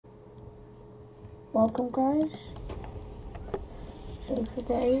Welcome guys. So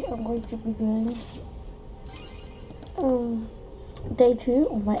today I'm going to be doing day 2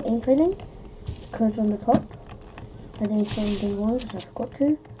 of my aim training. Codes on the top. I didn't film day 1 because I forgot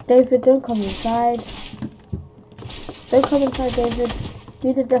to. David, don't come inside. Don't come inside, David.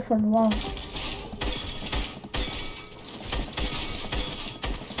 Do the death run well.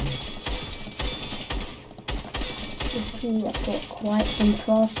 You see, I've got quite some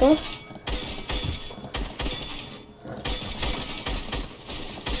plaster.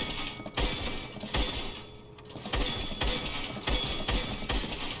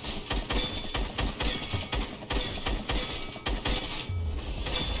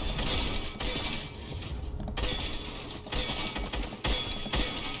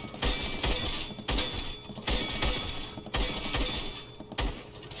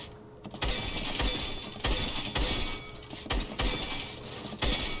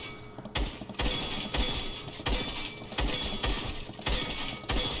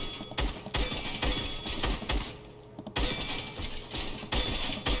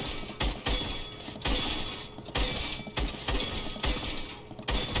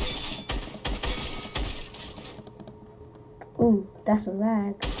 Ooh, that's a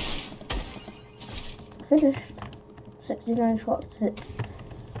lag. Finished. 69 shots hit.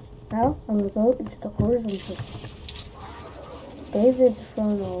 Now I'm gonna go into the horizontal. David's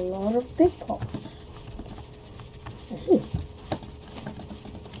thrown a lot of big pots. I see.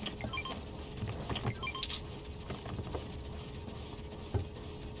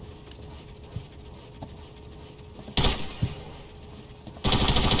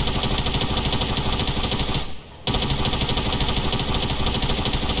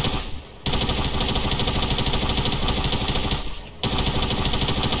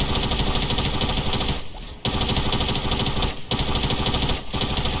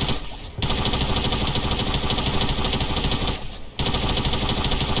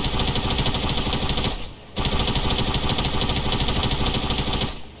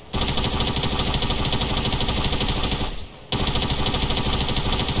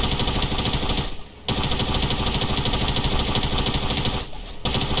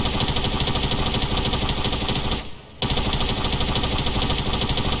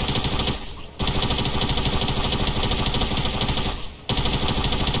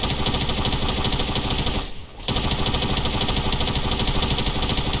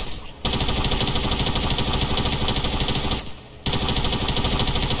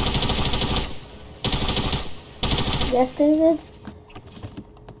 Yes, David?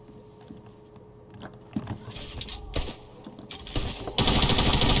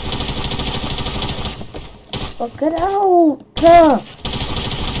 Oh, get out!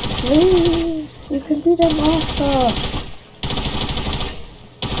 Please! You can do them after!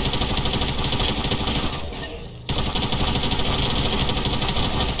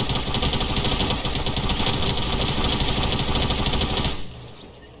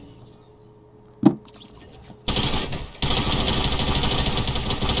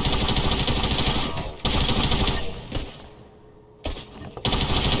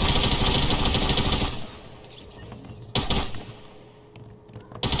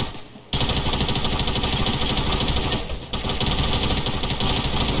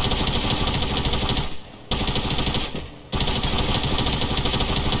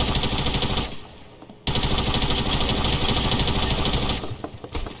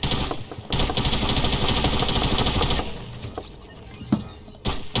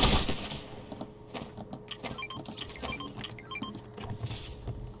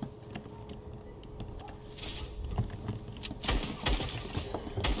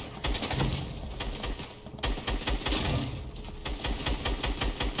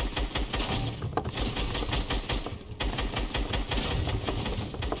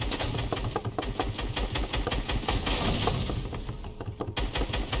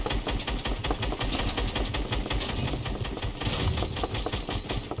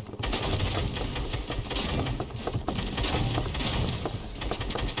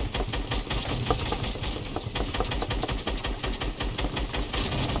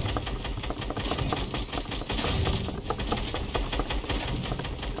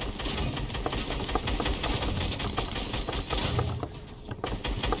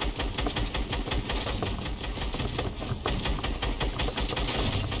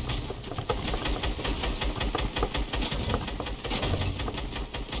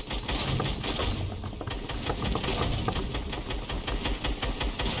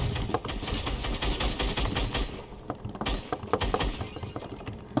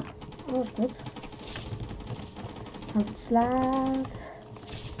 That was good. Have slag.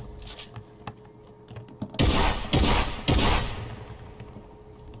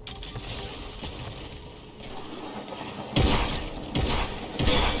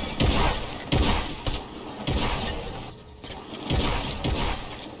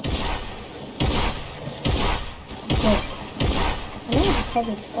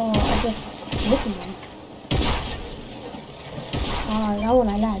 covered. Oh, I just looking at it. Ah, that one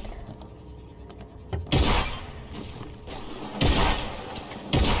I lagged.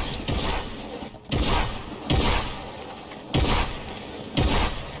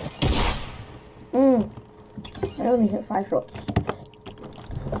 I only hit 5 shots.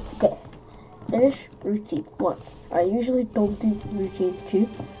 Okay, finish routine 1. I usually don't do routine 2.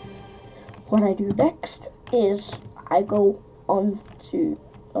 What I do next is I go on to,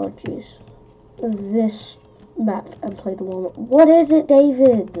 oh jeez, this map and play the one. What is it,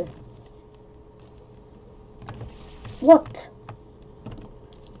 David? What?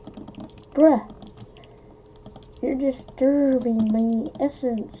 Bruh. You're disturbing my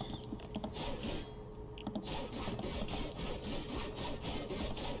essence.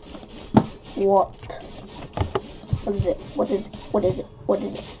 What? What is it? What is it? What is it? What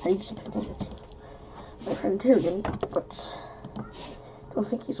is it? I need to know it. My friend Tyrion, but I don't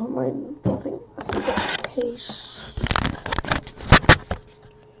think he's online. I think that's the case.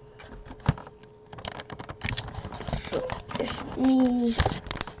 So it's me,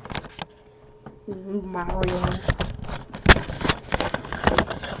 Mario.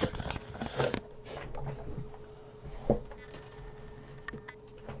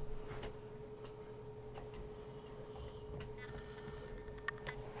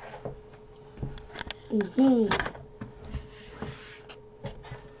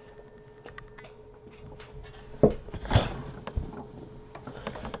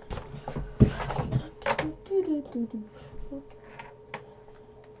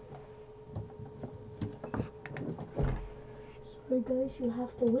 Sorry guys, you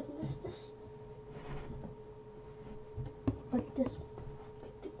have to witness this. But this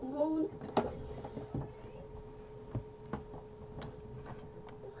moment.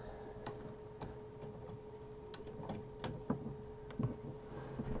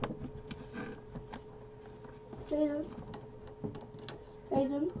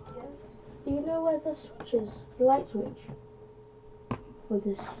 Aiden? Yes? Do you know where the switch is? The light switch? For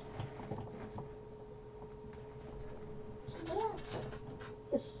this? Yeah.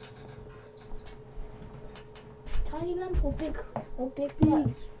 Yes. Tiny lamp or big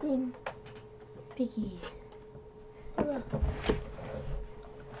screen? Biggie.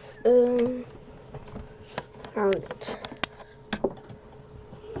 Found it.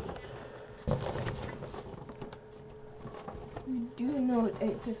 You do know it's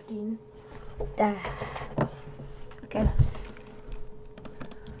 8:15. Okay.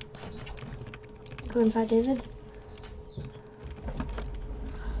 Go inside, David.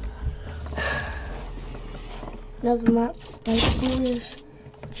 Another map. My school is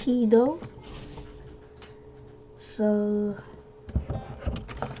Cheeto. So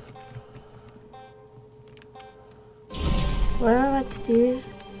what I like to do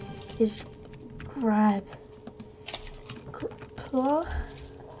is grab claw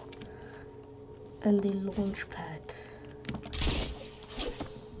and the launch pad.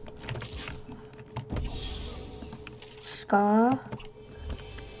 Scar,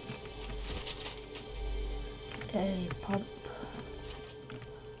 a pump,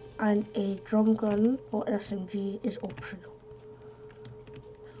 and a drum gun or SMG is optional.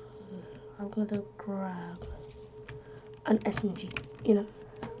 I'm gonna grab an SMG, you know.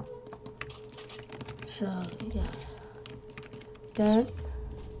 So yeah. Then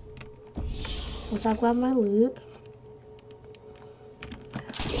once I grab my loot,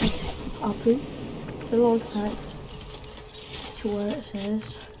 I'll put the launch pad to where it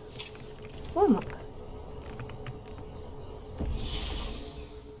says warm up.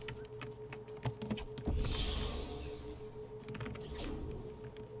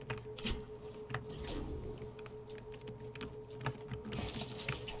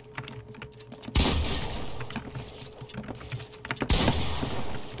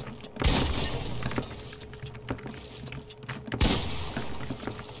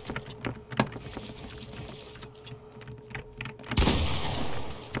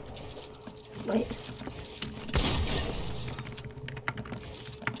 Wait.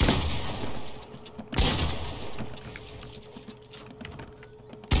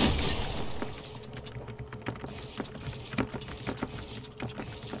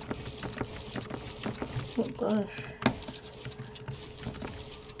 Oh gosh.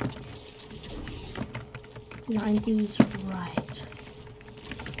 90's right.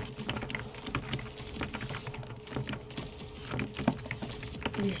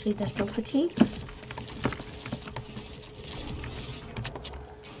 Usually there's jump fatigue.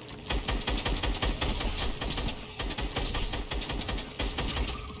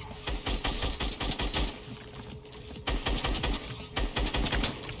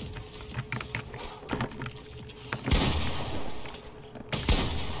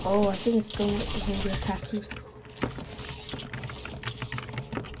 Oh, I think it's going to be attacking.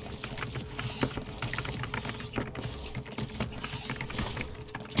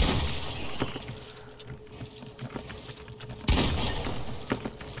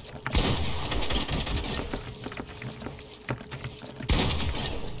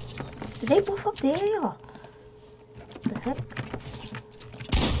 Did they both up there? What the heck?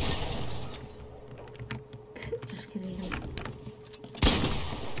 Just kidding.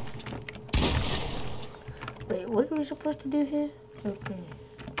 Wait, what are we supposed to do here? Okay.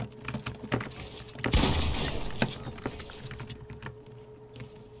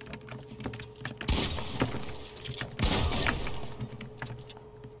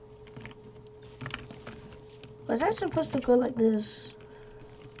 Was I supposed to go like this?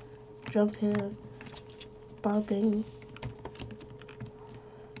 Jump here, bobbing,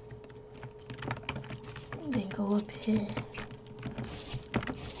 then go up here.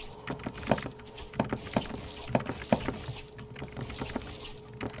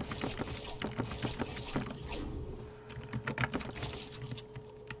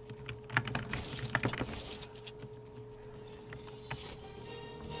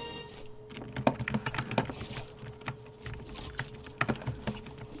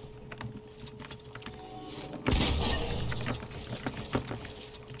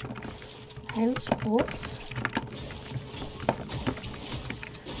 Henceforth.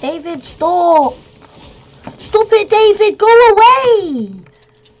 David, stop! Stop it, David! Go away!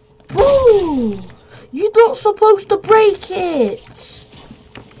 Bro! You're not supposed to break it!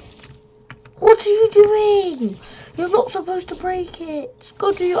 What are you doing? You're not supposed to break it!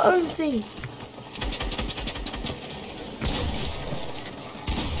 Go do your own thing!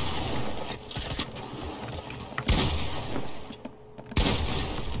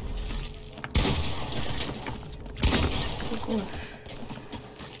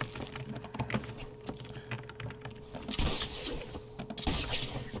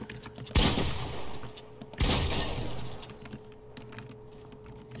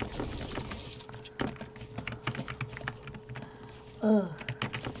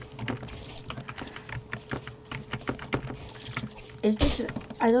 Is this?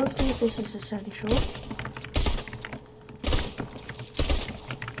 I don't think this is essential.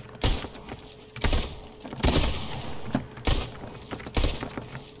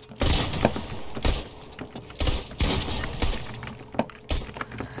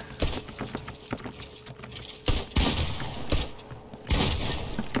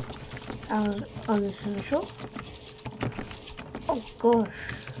 That was unessential. Oh gosh.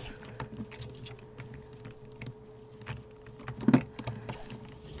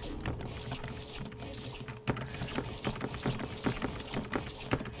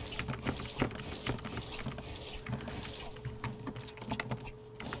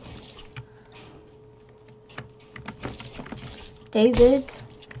 David,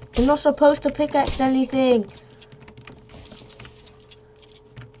 you're not supposed to pickaxe anything.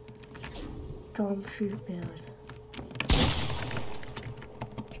 Jump, shoot, build.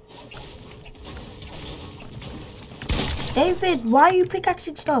 David, why are you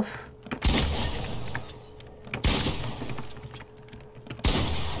pickaxing stuff?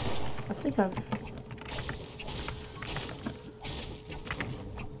 I think I've...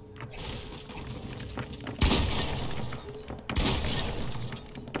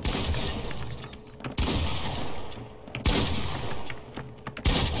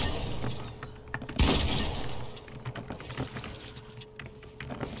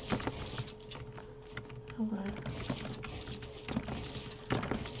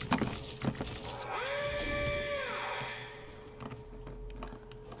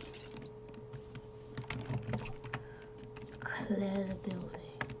 Clear the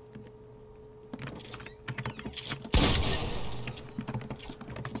building.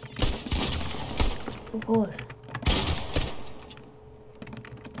 Of course.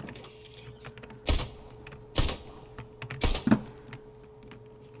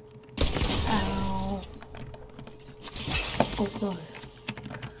 Ow. Oh god.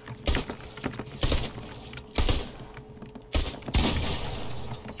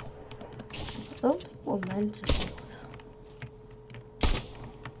 I don't think we're meant to do.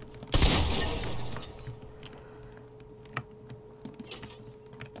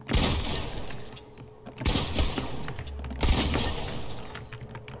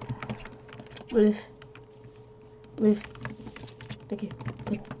 Move. Thank you.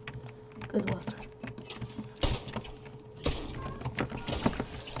 Good work.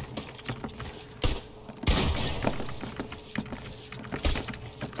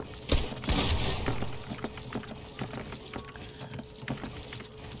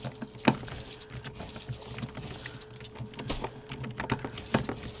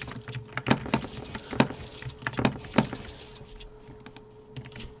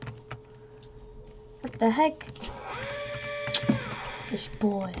 heck? This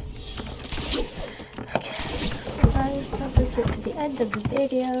boy. Okay. So guys, that brings it to the end of the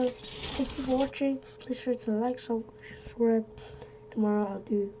video. Thank you for watching. Be sure to like, subscribe. Tomorrow I'll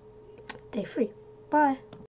do day 3. Bye.